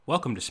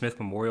Welcome to Smith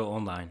Memorial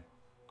Online.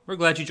 We're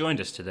glad you joined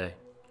us today.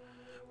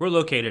 We're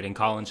located in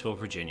Collinsville,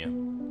 Virginia.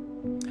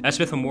 At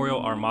Smith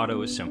Memorial, our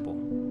motto is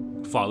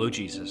simple: follow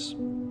Jesus.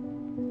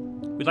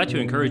 We'd like to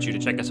encourage you to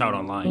check us out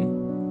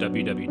online,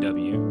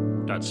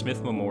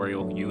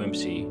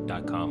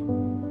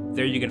 www.smithmemorialumc.com.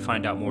 There you can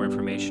find out more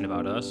information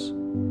about us,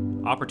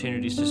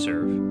 opportunities to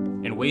serve,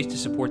 and ways to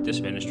support this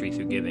ministry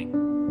through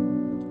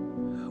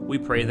giving. We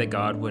pray that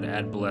God would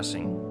add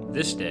blessing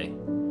this day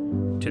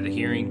to the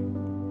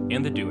hearing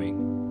and the doing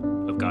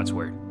of God's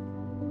Word.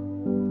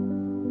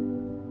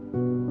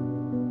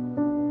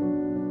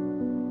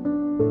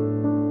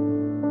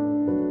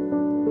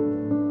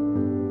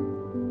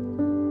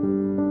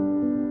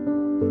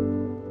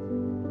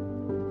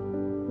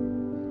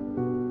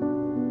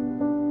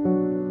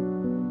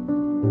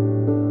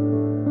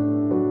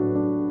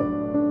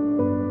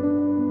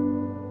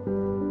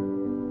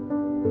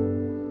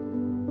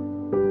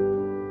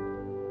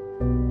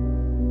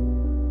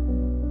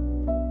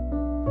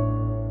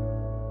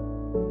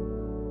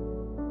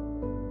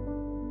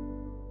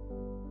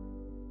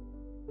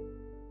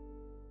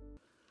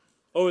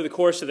 Over the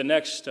course of the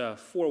next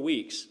 4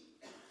 weeks,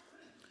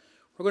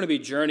 we're going to be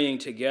journeying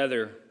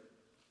together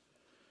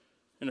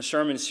in a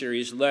sermon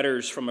series,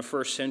 Letters from a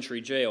First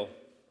Century Jail,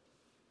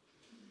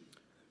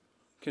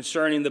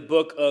 concerning the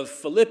book of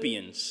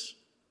Philippians,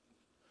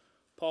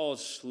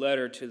 Paul's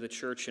letter to the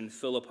church in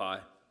Philippi.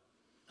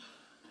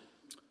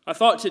 I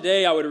thought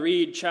today I would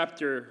read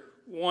chapter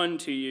 1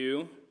 to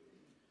you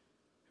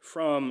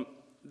from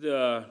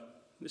this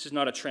is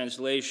not a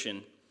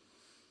translation,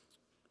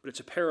 but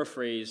it's a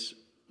paraphrase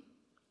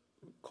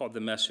called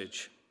The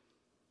Message.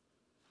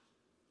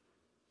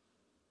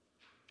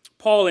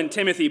 Paul and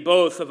Timothy,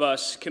 both of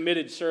us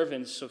committed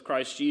servants of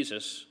Christ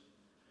Jesus,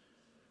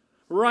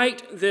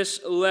 write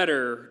this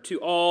letter to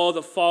all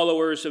the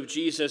followers of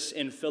Jesus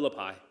in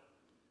Philippi.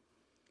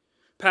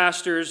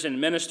 Pastors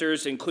and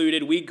ministers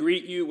included, we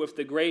greet you with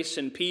the grace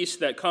and peace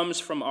that comes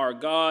from our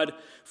God,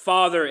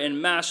 Father, and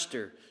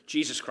Master,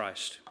 Jesus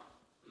Christ.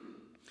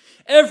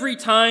 Every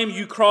time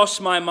you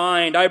cross my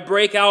mind, I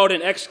break out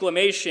in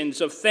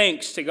exclamations of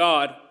thanks to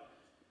God.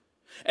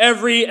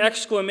 Every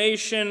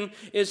exclamation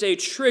is a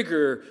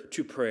trigger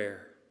to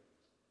prayer.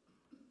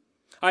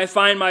 I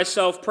find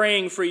myself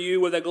praying for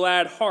you with a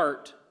glad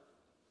heart.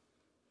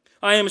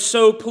 I am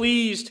so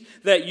pleased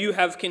that you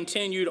have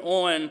continued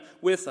on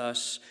with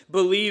us,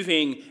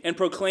 believing and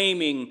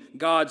proclaiming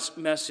God's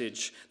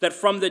message, that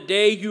from the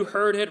day you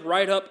heard it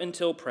right up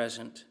until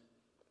present.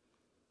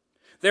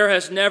 There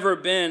has never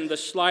been the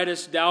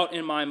slightest doubt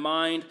in my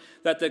mind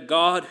that the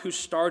God who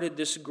started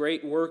this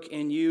great work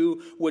in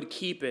you would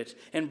keep it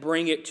and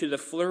bring it to the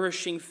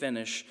flourishing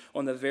finish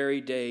on the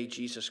very day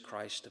Jesus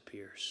Christ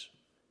appears.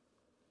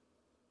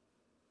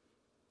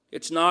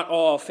 It's not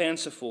all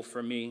fanciful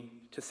for me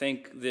to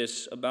think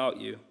this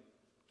about you.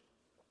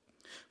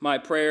 My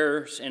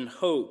prayers and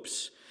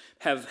hopes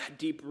have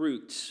deep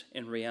roots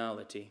in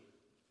reality.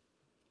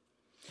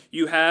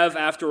 You have,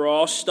 after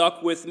all,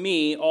 stuck with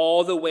me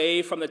all the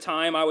way from the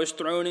time I was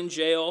thrown in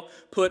jail,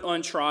 put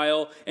on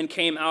trial, and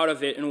came out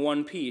of it in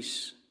one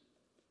piece.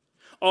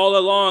 All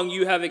along,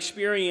 you have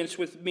experienced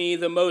with me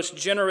the most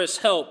generous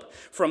help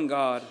from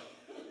God.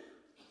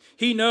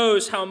 He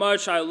knows how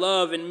much I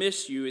love and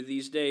miss you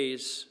these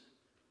days.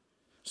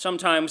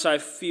 Sometimes I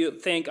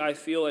think I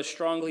feel as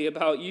strongly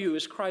about you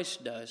as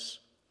Christ does.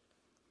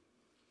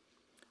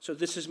 So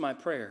this is my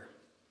prayer: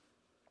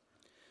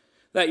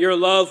 that your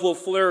love will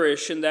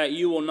flourish and that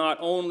you will not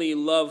only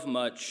love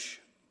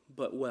much,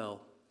 but well.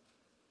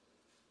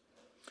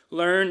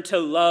 Learn to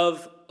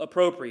love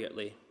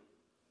appropriately.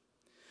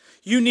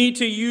 You need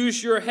to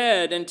use your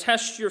head and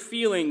test your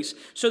feelings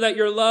so that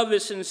your love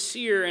is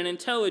sincere and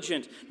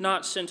intelligent,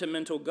 not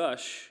sentimental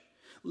gush.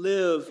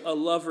 Live a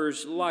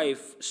lover's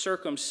life,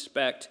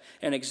 circumspect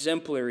and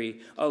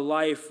exemplary, a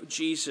life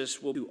Jesus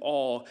will do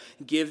all,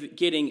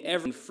 getting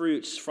every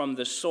fruits from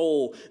the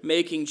soul,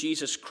 making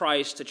Jesus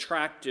Christ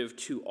attractive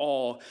to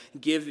all,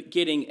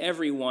 getting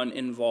everyone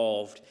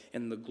involved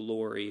in the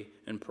glory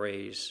and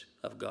praise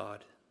of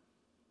God.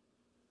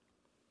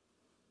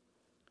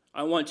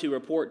 I want to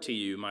report to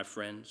you, my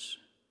friends,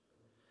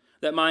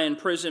 that my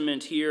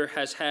imprisonment here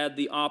has had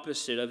the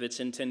opposite of its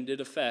intended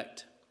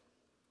effect.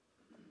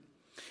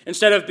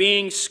 Instead of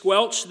being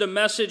squelched, the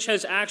message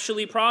has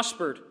actually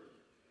prospered.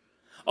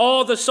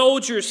 All the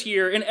soldiers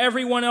here, and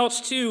everyone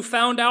else too,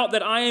 found out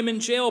that I am in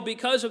jail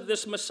because of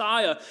this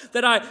Messiah,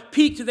 that I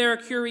piqued their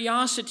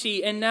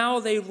curiosity, and now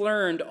they've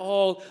learned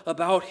all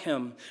about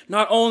him.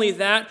 Not only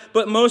that,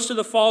 but most of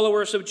the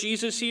followers of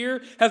Jesus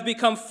here have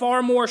become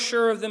far more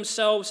sure of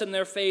themselves and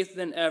their faith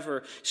than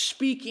ever,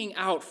 speaking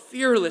out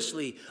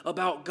fearlessly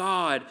about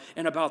God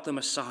and about the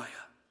Messiah.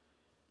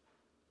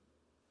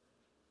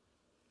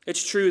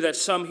 It's true that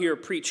some here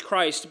preach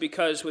Christ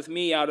because with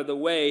me out of the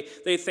way,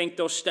 they think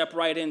they'll step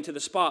right into the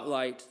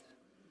spotlight.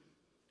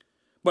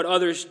 But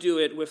others do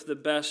it with the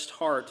best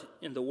heart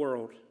in the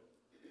world.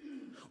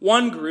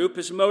 One group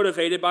is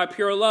motivated by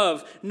pure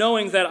love,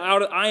 knowing that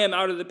I am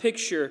out of the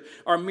picture,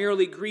 are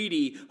merely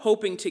greedy,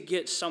 hoping to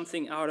get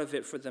something out of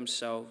it for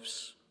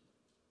themselves.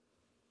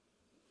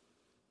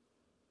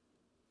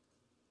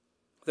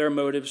 Their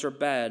motives are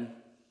bad.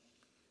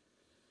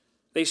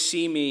 They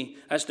see me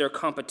as their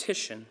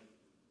competition.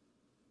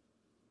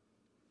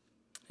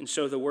 And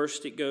so the worse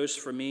it goes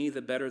for me,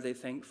 the better they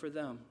think for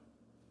them.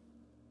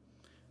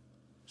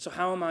 So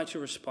how am I to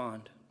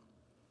respond?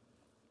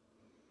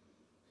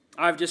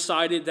 I've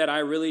decided that I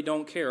really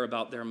don't care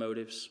about their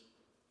motives,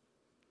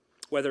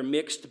 whether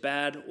mixed,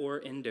 bad, or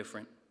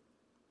indifferent.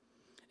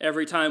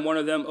 Every time one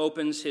of them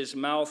opens his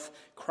mouth,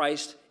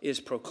 Christ is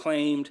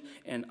proclaimed,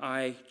 and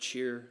I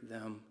cheer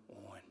them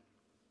on.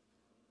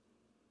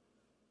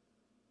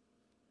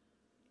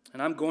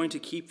 And I'm going to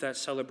keep that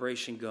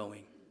celebration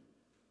going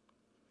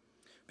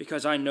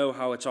because I know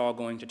how it's all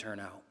going to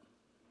turn out.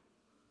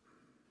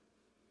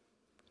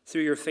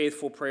 Through your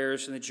faithful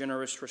prayers and the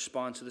generous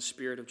response of the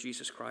Spirit of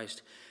Jesus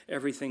Christ,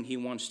 everything he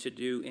wants to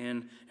do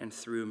in and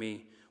through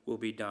me will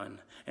be done.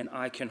 And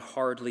I can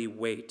hardly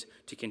wait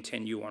to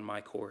continue on my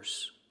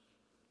course.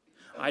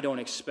 I don't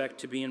expect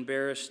to be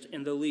embarrassed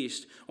in the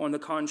least. On the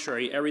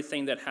contrary,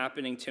 everything that's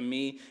happening to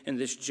me in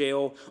this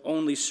jail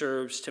only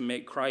serves to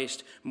make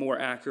Christ more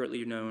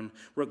accurately known.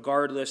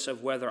 Regardless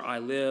of whether I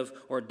live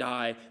or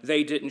die,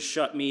 they didn't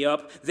shut me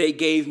up. They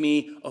gave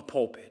me a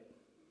pulpit.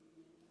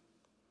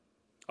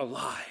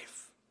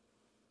 Alive.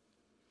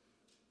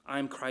 I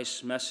am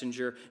Christ's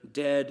messenger.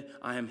 Dead,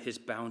 I am his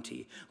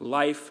bounty.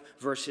 Life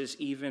versus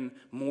even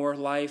more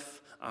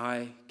life,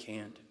 I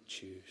can't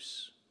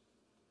choose.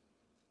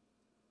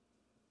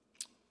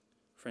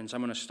 Friends,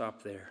 I'm going to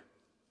stop there.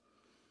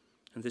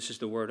 And this is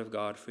the word of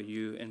God for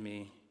you and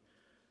me,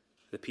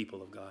 the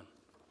people of God.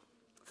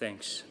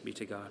 Thanks be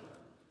to God.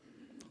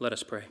 Let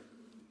us pray.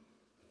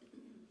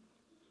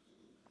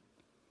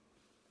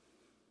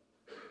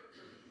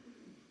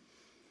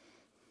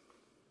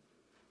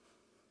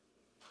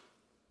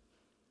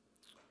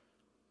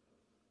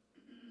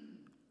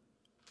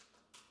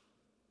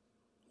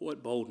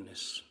 What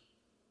boldness.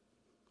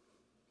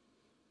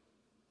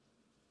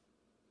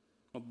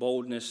 A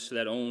boldness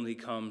that only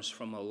comes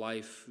from a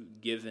life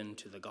given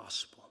to the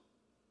gospel.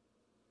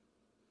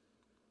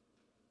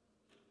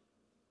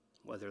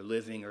 Whether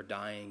living or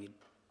dying, it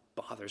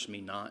bothers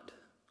me not.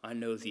 I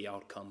know the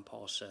outcome,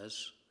 Paul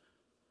says.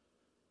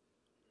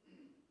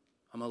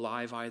 I'm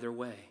alive either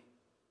way.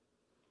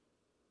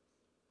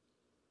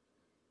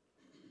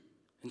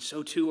 And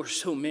so too are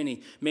so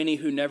many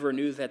who never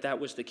knew that that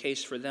was the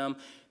case for them.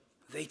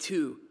 They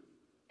too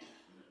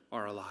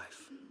are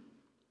alive.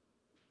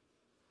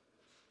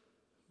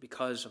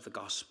 Because of the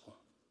gospel.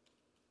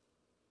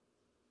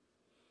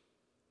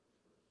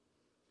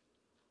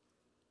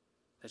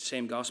 That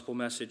same gospel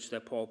message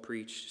that Paul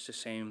preached is the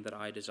same that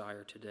I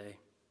desire today.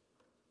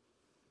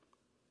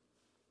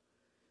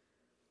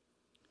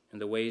 And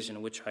the ways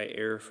in which I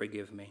err,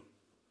 forgive me.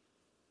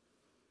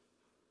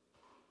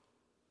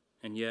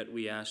 And yet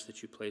we ask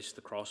that you place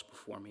the cross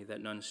before me, that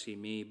none see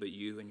me but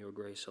you and your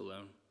grace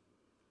alone.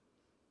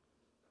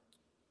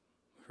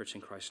 For it's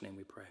in Christ's name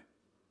we pray.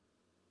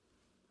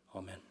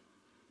 Amen.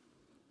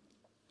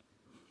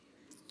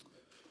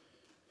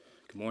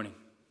 Good morning.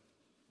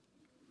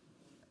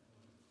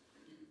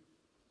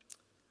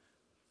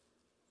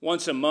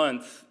 Once a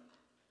month,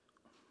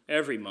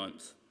 every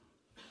month,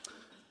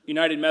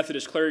 United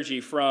Methodist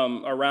clergy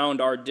from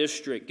around our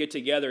district get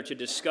together to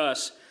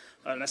discuss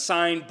an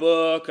assigned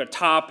book, a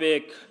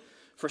topic,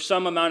 for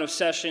some amount of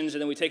sessions,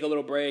 and then we take a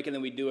little break, and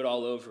then we do it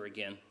all over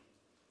again.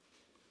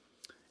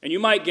 And you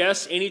might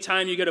guess,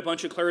 anytime you get a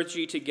bunch of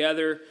clergy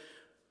together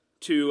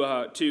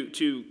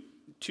to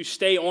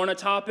stay on a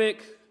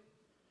topic,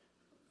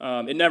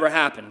 it never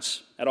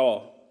happens at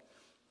all.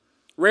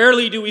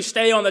 Rarely do we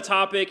stay on the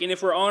topic, and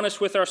if we're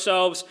honest with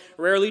ourselves,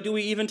 rarely do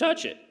we even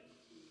touch it.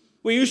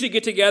 We usually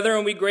get together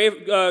and we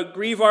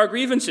grieve our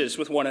grievances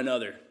with one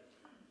another.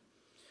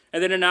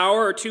 And then an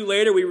hour or two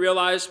later, we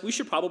realize we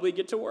should probably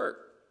get to work,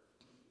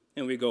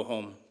 and we go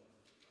home.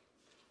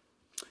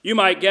 You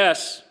might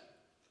guess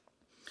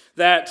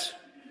that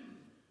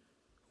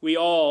we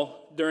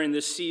all, during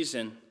this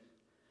season,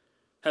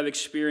 have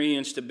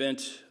experienced a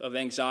bit of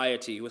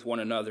anxiety with one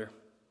another.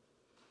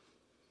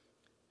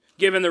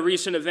 Given the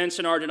recent events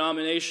in our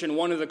denomination,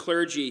 one of the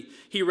clergy,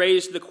 he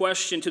raised the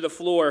question to the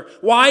floor,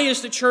 why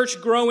is the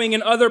church growing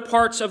in other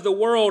parts of the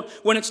world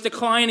when it's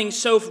declining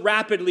so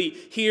rapidly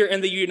here in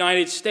the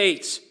United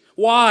States?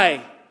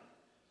 Why?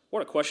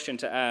 What a question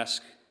to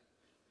ask.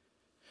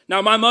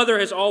 Now, my mother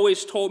has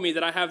always told me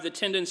that I have the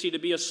tendency to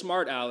be a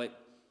smart aleck.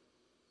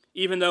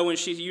 Even though when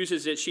she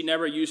uses it, she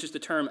never uses the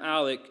term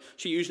aleck.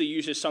 She usually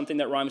uses something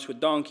that rhymes with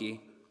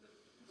donkey.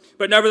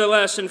 But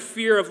nevertheless, in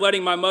fear of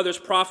letting my mother's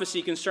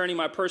prophecy concerning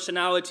my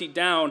personality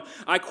down,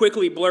 I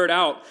quickly blurt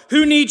out,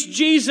 who needs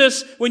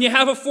Jesus when you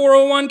have a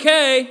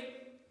 401k?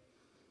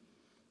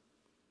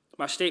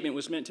 My statement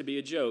was meant to be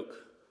a joke.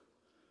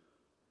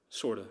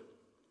 Sort of.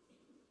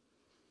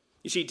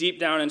 You see, deep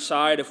down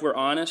inside, if we're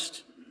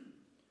honest,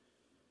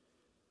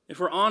 If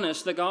we're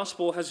honest, the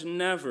gospel has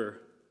never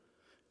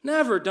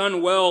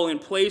done well in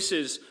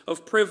places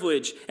of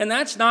privilege. And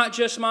that's not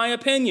just my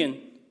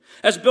opinion.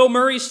 As Bill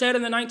Murray said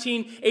in the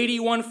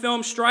 1981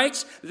 film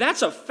Strikes,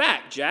 that's a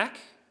fact, Jack.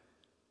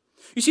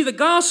 You see, the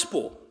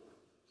gospel,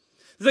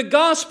 the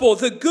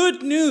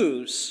good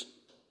news,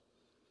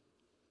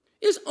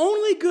 is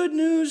only good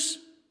news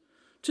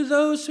to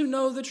those who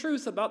know the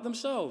truth about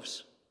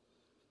themselves.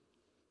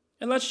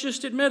 And let's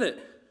just admit it,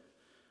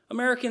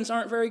 Americans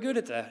aren't very good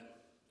at that.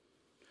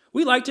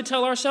 We like to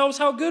tell ourselves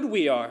how good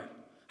we are,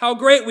 how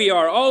great we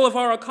are, all of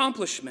our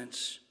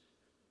accomplishments.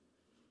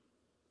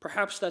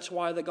 Perhaps that's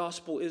why the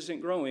gospel isn't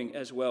growing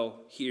as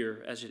well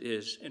here as it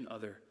is in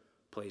other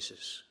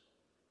places.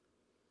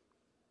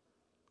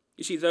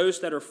 You see, those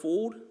that are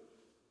fooled,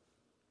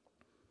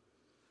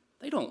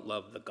 they don't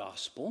love the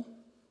gospel.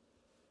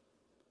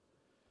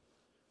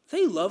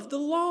 They love the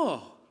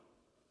law.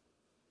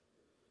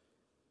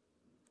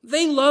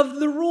 They love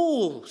the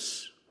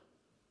rules.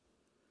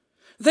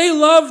 They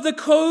love the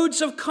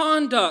codes of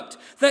conduct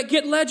that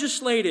get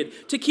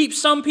legislated to keep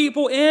some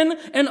people in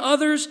and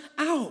others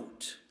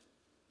out.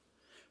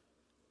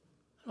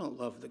 I don't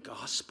love the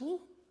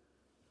gospel.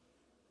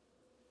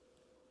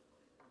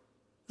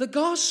 The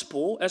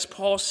gospel, as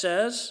Paul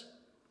says,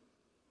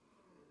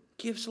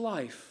 gives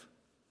life.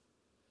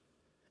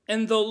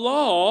 And the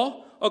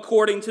law,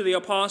 according to the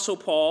Apostle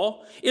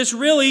Paul, is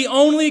really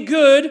only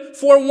good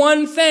for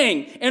one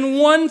thing, and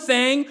one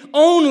thing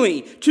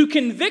only, to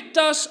convict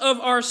us of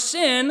our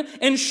sin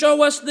and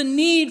show us the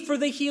need for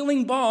the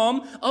healing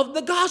balm of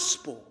the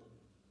gospel.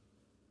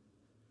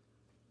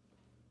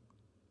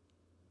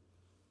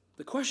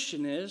 The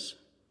question is,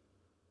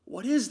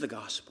 what is the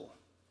gospel?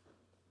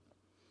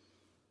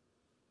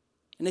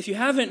 And if you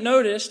haven't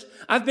noticed,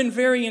 I've been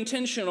very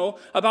intentional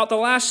about the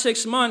last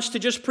 6 months to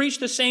just preach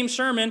the same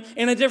sermon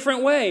in a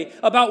different way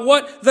about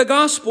what the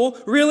gospel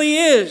really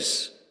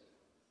is.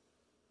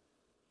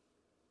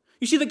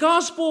 You see, the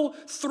gospel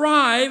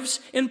thrives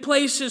in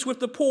places with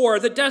the poor,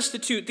 the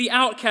destitute, the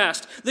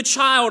outcast, the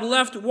child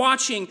left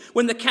watching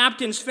when the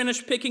captains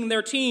finish picking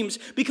their teams,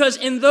 because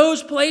in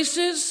those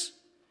places,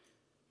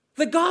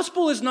 the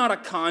gospel is not a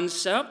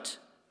concept.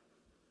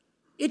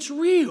 It's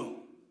real.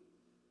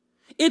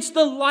 It's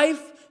the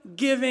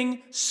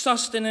life-giving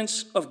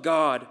sustenance of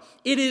God.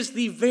 It is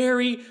the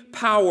very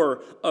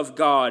power of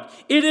God.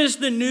 It is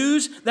the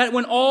news that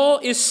when all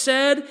is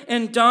said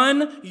and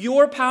done,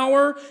 your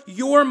power,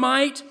 your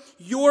might,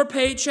 your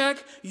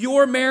paycheck,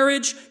 your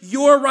marriage,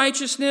 your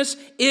righteousness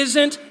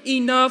isn't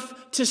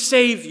enough to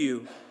save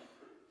you.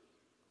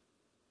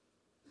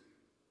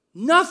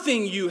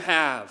 Nothing you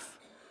have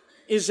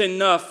is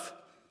enough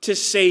to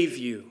save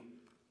you.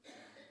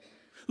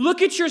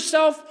 Look at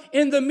yourself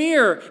in the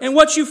mirror, and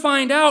what you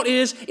find out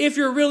is, if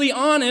you're really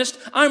honest,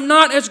 I'm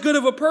not as good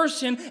of a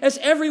person as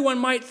everyone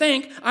might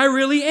think I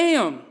really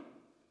am.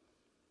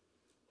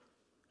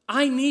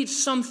 I need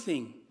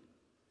something.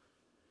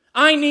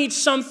 I need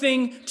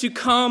something to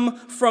come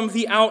from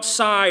the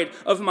outside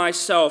of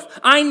myself.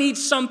 I need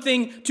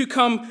something to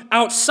come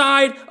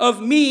outside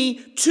of me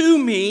to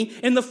me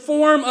in the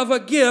form of a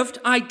gift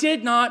I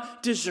did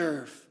not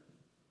deserve.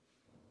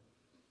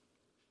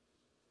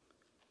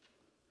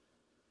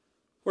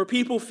 Where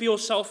people feel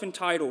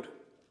self-entitled,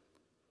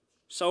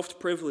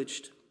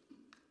 self-privileged,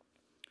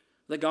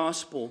 the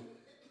gospel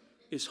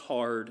is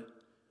hard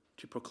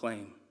to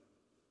proclaim.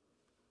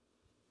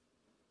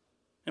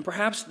 And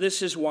perhaps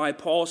this is why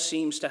Paul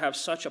seems to have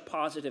such a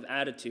positive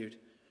attitude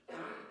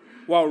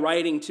while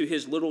writing to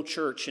his little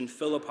church in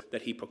Philippi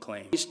that he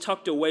proclaimed. He's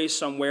tucked away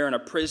somewhere in a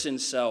prison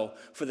cell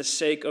for the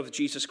sake of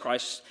Jesus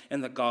Christ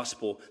and the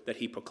gospel that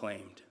he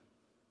proclaimed.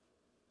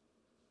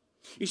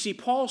 You see,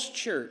 Paul's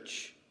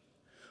church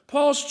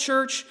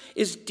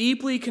is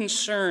deeply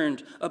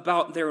concerned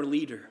about their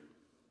leader.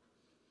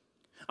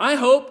 I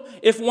hope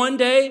if one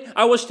day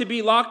I was to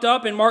be locked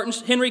up in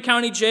Henry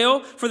County Jail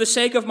for the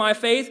sake of my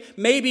faith,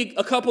 maybe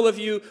a couple of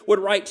you would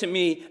write to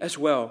me as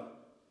well.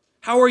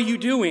 How are you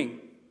doing?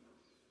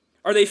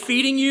 Are they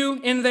feeding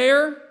you in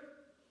there?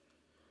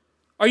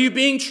 Are you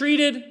being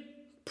treated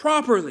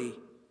properly?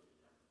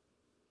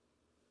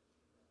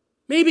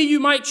 Maybe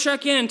you might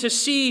check in to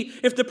see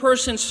if the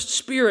person's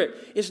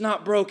spirit is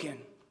not broken.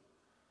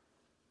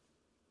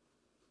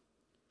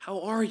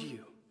 How are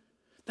you?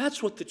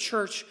 That's what the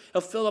church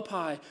of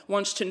Philippi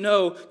wants to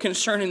know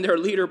concerning their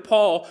leader,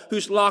 Paul,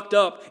 who's locked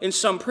up in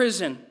some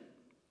prison.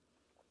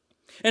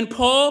 And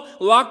Paul,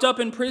 locked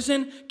up in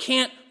prison,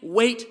 can't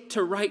wait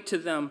to write to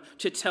them,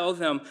 to tell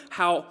them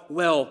how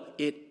well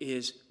it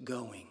is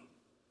going.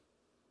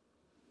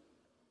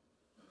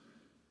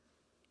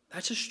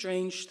 That's a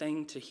strange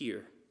thing to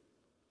hear.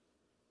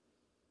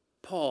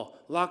 Paul,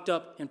 locked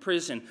up in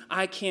prison,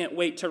 I can't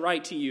wait to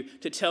write to you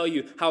to tell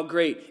you how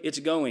great it's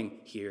going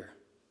here.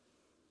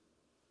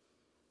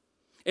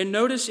 And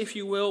notice, if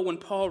you will, when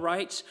Paul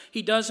writes,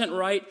 he doesn't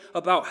write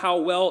about how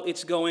well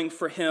it's going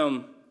for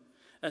him,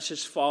 as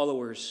his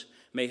followers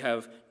may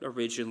have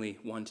originally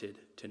wanted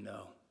to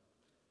know.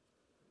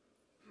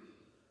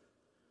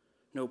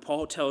 No,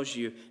 Paul tells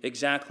you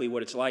exactly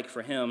what it's like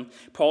for him.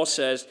 Paul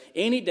says,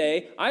 any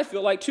day, I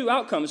feel like two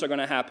outcomes are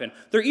going to happen.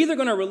 They're either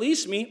going to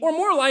release me, or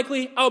more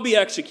likely, I'll be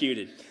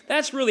executed.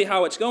 That's really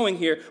how it's going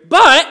here.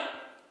 But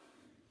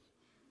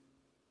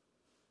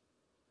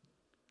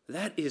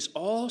that is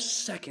all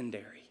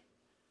secondary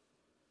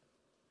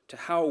to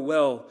how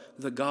well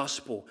the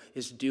gospel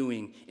is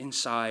doing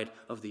inside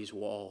of these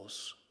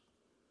walls.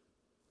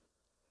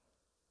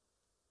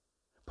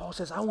 Paul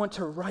says, I want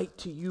to write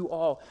to you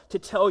all to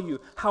tell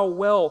you how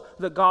well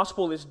the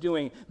gospel is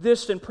doing.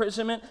 This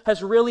imprisonment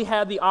has really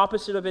had the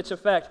opposite of its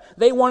effect.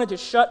 They wanted to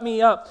shut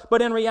me up,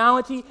 but in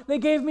reality, they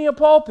gave me a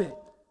pulpit.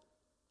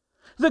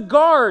 The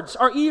guards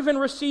are even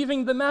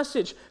receiving the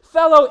message.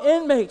 Fellow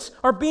inmates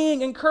are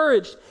being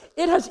encouraged.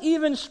 It has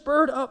even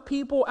spurred up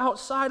people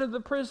outside of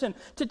the prison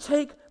to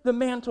take the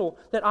mantle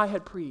that I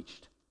had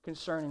preached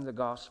concerning the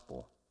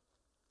gospel.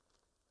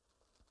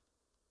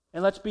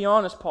 And let's be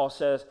honest, Paul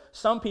says,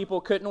 some people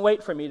couldn't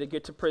wait for me to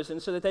get to prison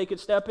so that they could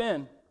step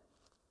in.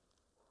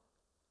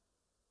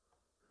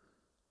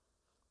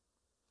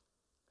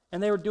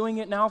 And they were doing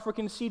it now for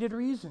conceited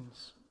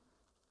reasons.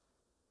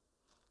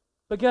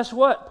 But guess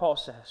what, Paul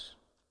says?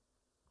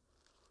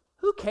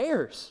 Who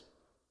cares?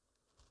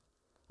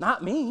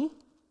 Not me.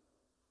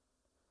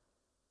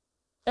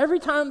 Every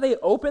time they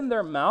open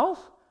their mouth,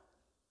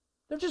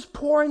 they're just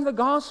pouring the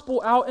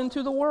gospel out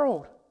into the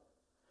world.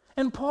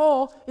 And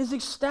Paul is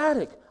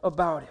ecstatic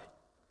about it.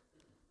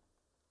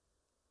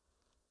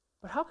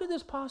 But how could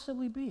this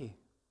possibly be?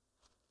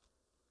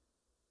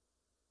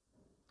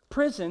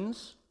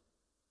 Prisons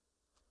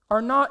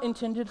are not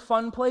intended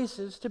fun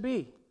places to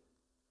be,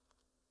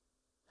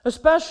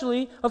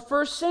 especially a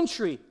first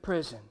century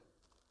prison.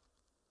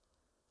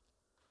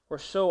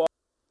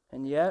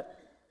 And yet,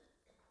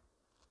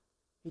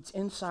 it's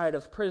inside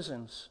of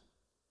prisons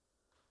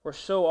where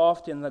so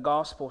often the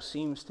gospel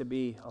seems to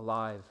be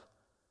alive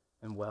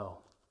and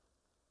well.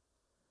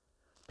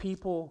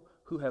 People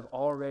who have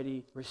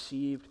already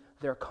received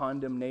their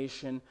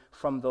condemnation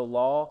from the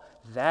law,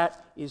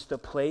 that is the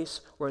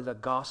place where the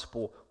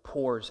gospel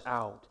pours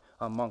out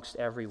amongst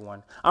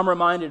everyone. I'm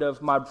reminded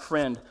of my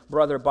friend,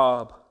 Brother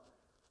Bob.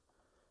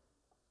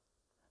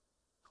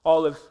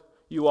 All of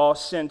you all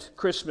sent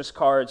Christmas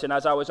cards, and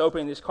as I was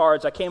opening these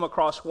cards, I came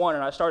across one,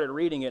 and I started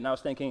reading it, and I was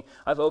thinking,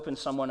 I've opened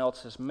someone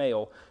else's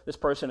mail. This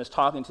person is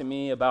talking to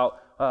me about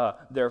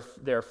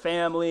their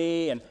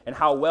family and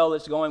how well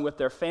it's going with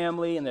their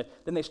family, and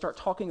then they start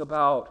talking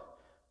about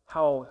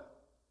how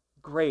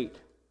great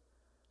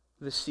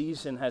the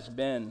season has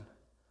been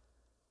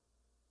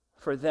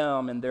for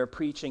them and their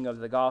preaching of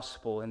the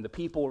gospel and the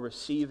people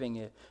receiving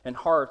it and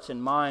hearts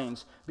and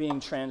minds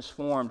being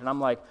transformed. And I'm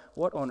like,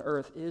 what on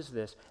earth is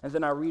this? And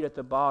then I read at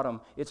the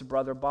bottom, it's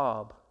Brother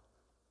Bob.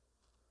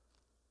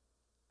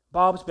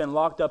 Bob's been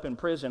locked up in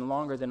prison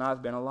longer than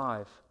I've been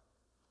alive.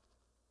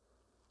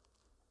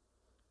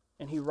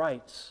 And he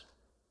writes.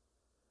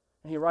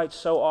 And he writes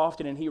so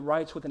often, and he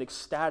writes with an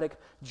ecstatic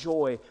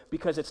joy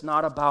because it's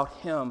not about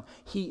him.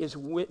 He is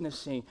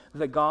witnessing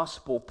the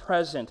gospel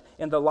present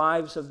in the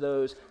lives of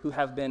those who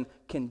have been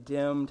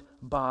condemned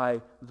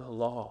by the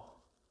law.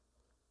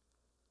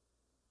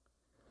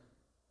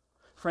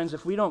 Friends,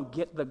 if we don't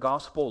get the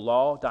gospel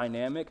law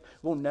dynamic,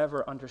 we'll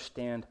never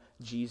understand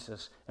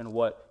Jesus and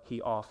what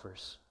he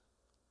offers.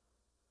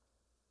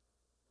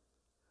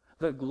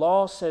 The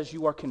law says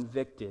you are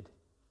convicted,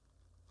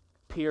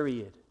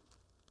 period.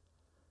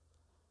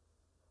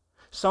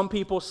 Some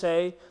people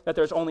say that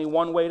there's only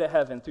one way to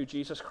heaven, through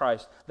Jesus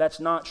Christ.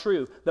 That's not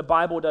true. The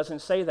Bible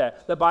doesn't say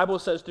that. The Bible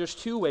says there's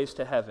two ways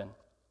to heaven.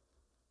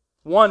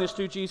 One is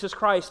through Jesus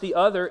Christ. The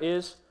other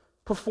is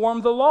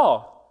perform the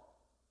law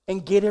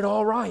and get it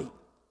all right.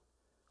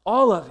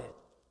 All of it.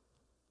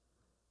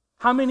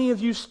 How many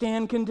of you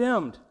stand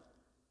condemned?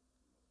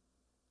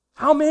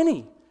 How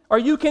many? Are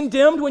you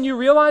condemned when you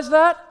realize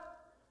that?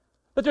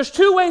 But there's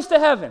two ways to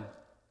heaven.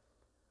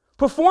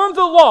 Perform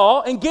the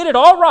law and get it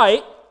all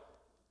right,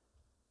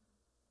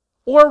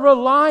 or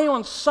rely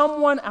on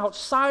someone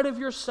outside of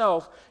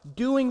yourself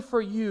doing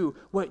for you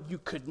what you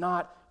could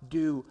not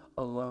do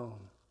alone.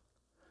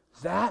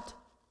 That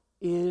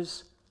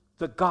is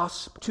the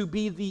gospel, to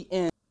be the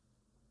end.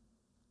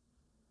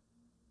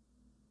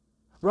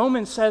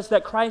 Romans says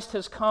that Christ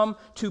has come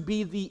to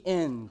be the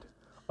end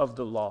of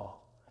the law,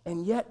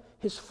 and yet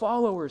his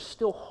followers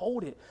still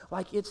hold it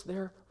like it's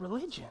their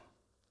religion.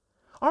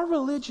 Our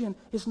religion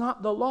is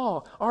not the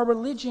law. Our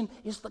religion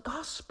is the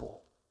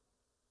gospel.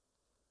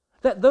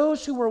 That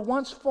those who were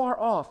once far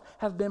off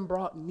have been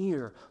brought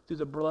near through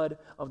the blood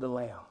of the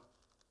Lamb.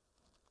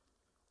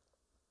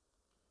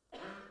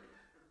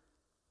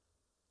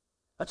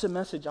 That's a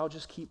message I'll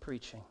just keep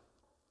preaching.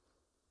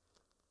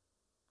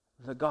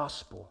 The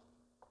gospel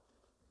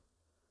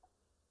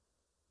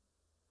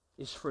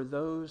is for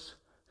those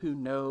who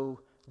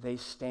know they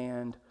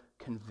stand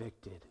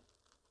convicted.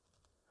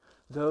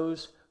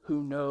 Those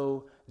who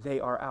know they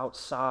are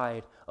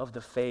outside of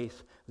the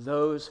faith.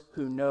 Those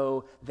who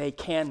know they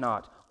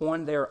cannot,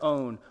 on their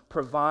own,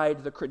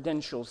 provide the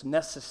credentials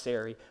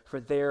necessary for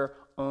their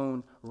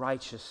own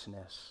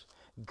righteousness.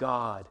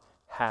 God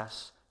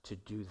has to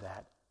do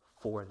that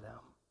for them.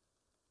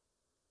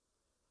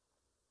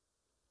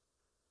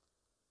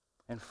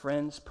 And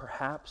friends,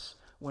 perhaps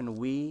when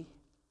we,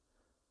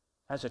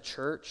 as a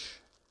church,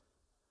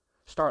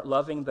 start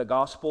loving the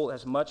gospel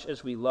as much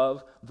as we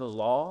love the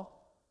law,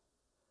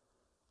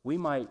 we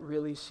might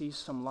really see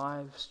some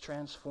lives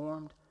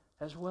transformed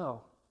as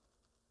well.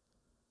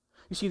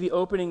 You see, the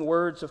opening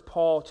words of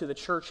Paul to the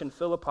church in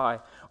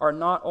Philippi are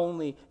not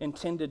only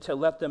intended to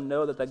let them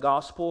know that the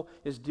gospel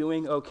is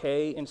doing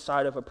okay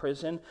inside of a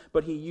prison,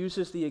 but he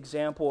uses the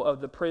example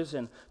of the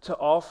prison to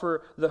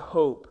offer the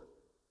hope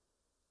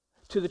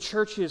to the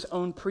church's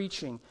own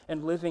preaching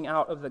and living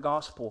out of the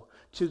gospel,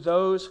 to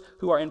those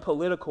who are in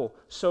political,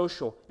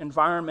 social,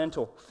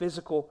 environmental,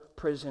 physical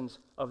prisons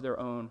of their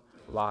own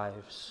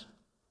lives.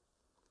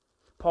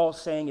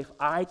 Paul's saying, if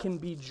I can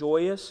be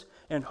joyous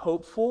and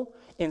hopeful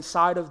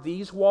inside of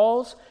these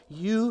walls,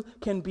 you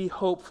can be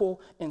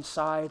hopeful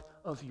inside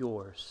of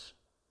yours.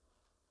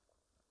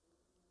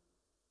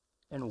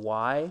 And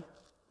why?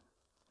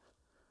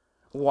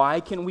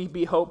 Why can we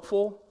be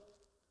hopeful?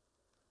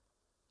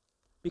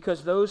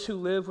 Because those who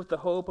live with the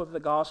hope of the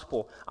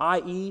gospel,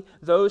 i.e.,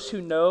 those who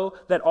know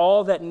that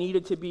all that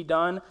needed to be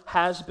done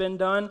has been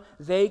done,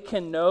 they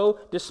can know,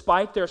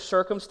 despite their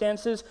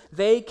circumstances,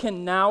 they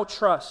can now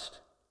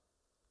trust.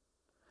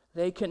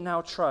 They can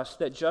now trust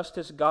that just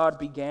as God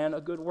began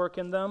a good work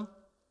in them,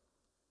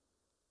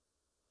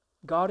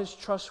 God is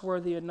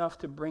trustworthy enough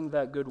to bring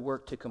that good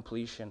work to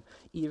completion,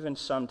 even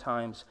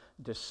sometimes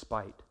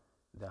despite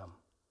them.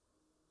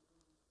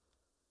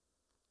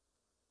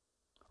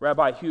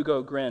 Rabbi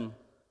Hugo Grin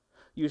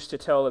used to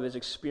tell of his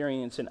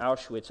experience in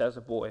Auschwitz as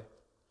a boy.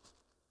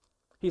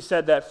 He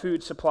said that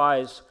food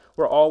supplies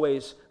were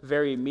always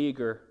very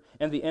meager,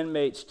 and the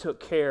inmates took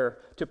care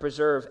to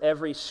preserve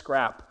every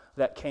scrap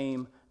that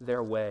came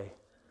their way.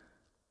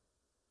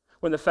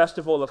 When the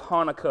festival of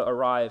Hanukkah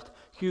arrived,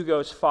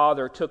 Hugo's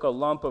father took a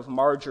lump of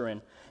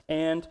margarine,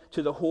 and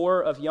to the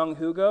horror of young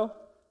Hugo,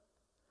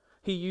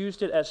 he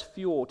used it as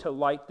fuel to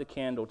light the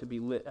candle to be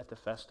lit at the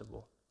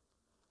festival.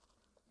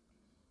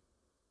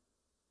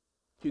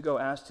 Hugo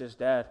asked his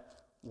dad,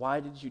 "Why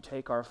did you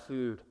take our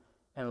food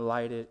and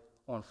light it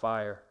on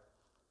fire?"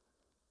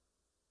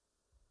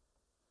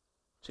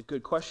 It's a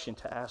good question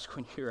to ask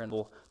when you're in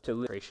a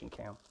concentration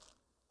camp.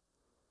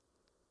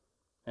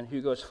 And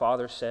Hugo's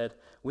father said,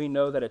 "We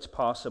know that it's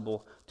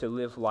possible to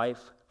live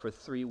life for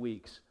 3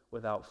 weeks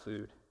without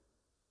food.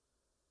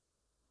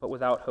 But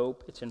without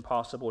hope, it's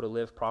impossible to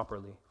live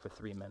properly for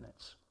 3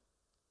 minutes."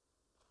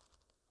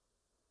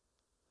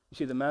 You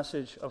see, the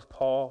message of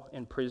Paul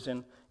in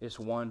prison is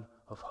one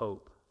of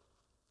hope.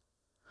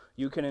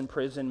 You can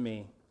imprison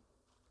me.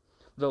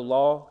 The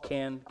law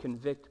can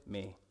convict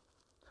me.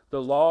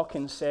 The law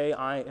can say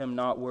I am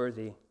not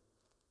worthy.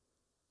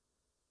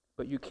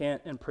 But you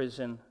can't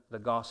imprison the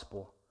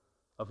gospel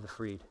of the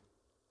freed.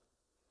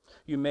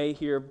 You may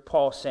hear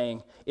Paul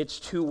saying, it's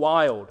too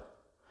wild,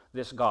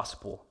 this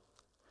gospel.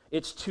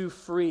 It's too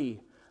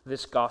free,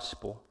 this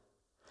gospel.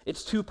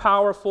 It's too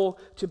powerful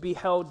to be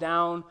held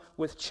down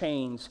with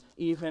chains,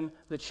 even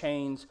the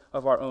chains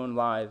of our own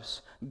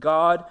lives.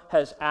 God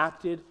has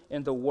acted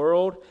in the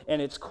world,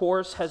 and its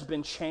course has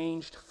been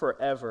changed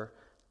forever.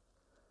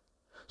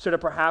 So to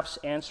perhaps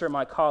answer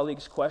my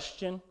colleague's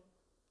question,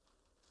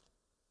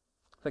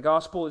 the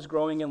gospel is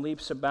growing in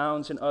leaps and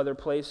bounds in other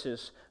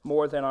places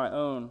more than our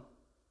own.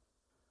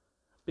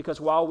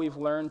 Because while we've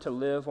learned to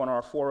live on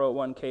our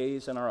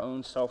 401ks and our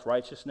own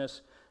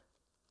self-righteousness,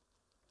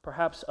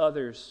 perhaps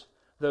others,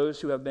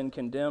 those who have been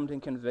condemned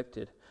and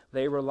convicted,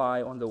 they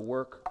rely on the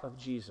work of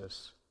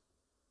Jesus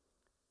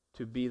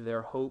to be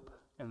their hope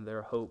and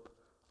their hope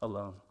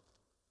alone.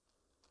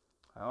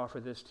 I offer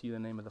this to you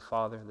in the name of the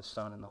Father, the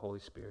Son, and the Holy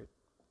Spirit.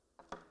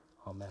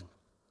 Amen.